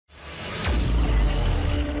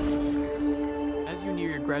you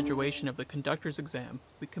near your graduation of the conductor's exam,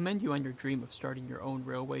 we commend you on your dream of starting your own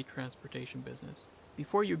railway transportation business.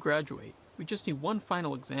 Before you graduate, we just need one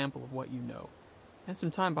final example of what you know, and some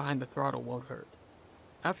time behind the throttle won't hurt.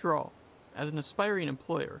 After all, as an aspiring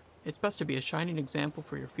employer, it's best to be a shining example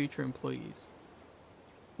for your future employees.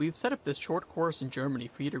 We've set up this short course in Germany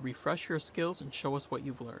for you to refresh your skills and show us what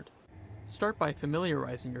you've learned. Start by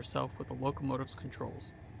familiarizing yourself with the locomotive's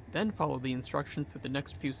controls, then follow the instructions through the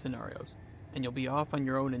next few scenarios, and you'll be off on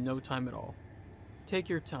your own in no time at all. Take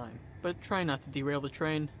your time, but try not to derail the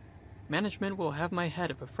train. Management will have my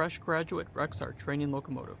head if a fresh graduate wrecks our training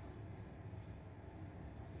locomotive.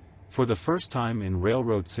 For the first time in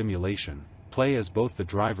railroad simulation, play as both the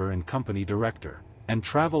driver and company director, and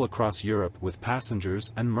travel across Europe with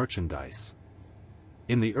passengers and merchandise.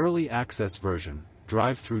 In the early access version,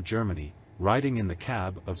 drive through Germany, riding in the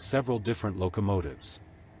cab of several different locomotives.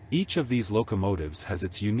 Each of these locomotives has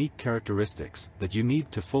its unique characteristics that you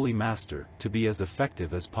need to fully master to be as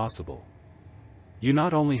effective as possible. You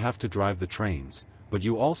not only have to drive the trains, but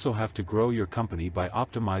you also have to grow your company by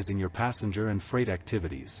optimizing your passenger and freight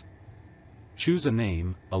activities. Choose a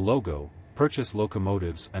name, a logo, purchase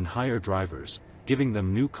locomotives and hire drivers, giving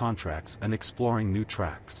them new contracts and exploring new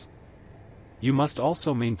tracks. You must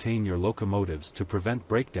also maintain your locomotives to prevent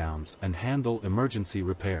breakdowns and handle emergency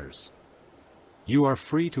repairs. You are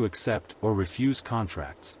free to accept or refuse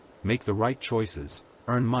contracts, make the right choices,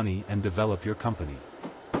 earn money and develop your company.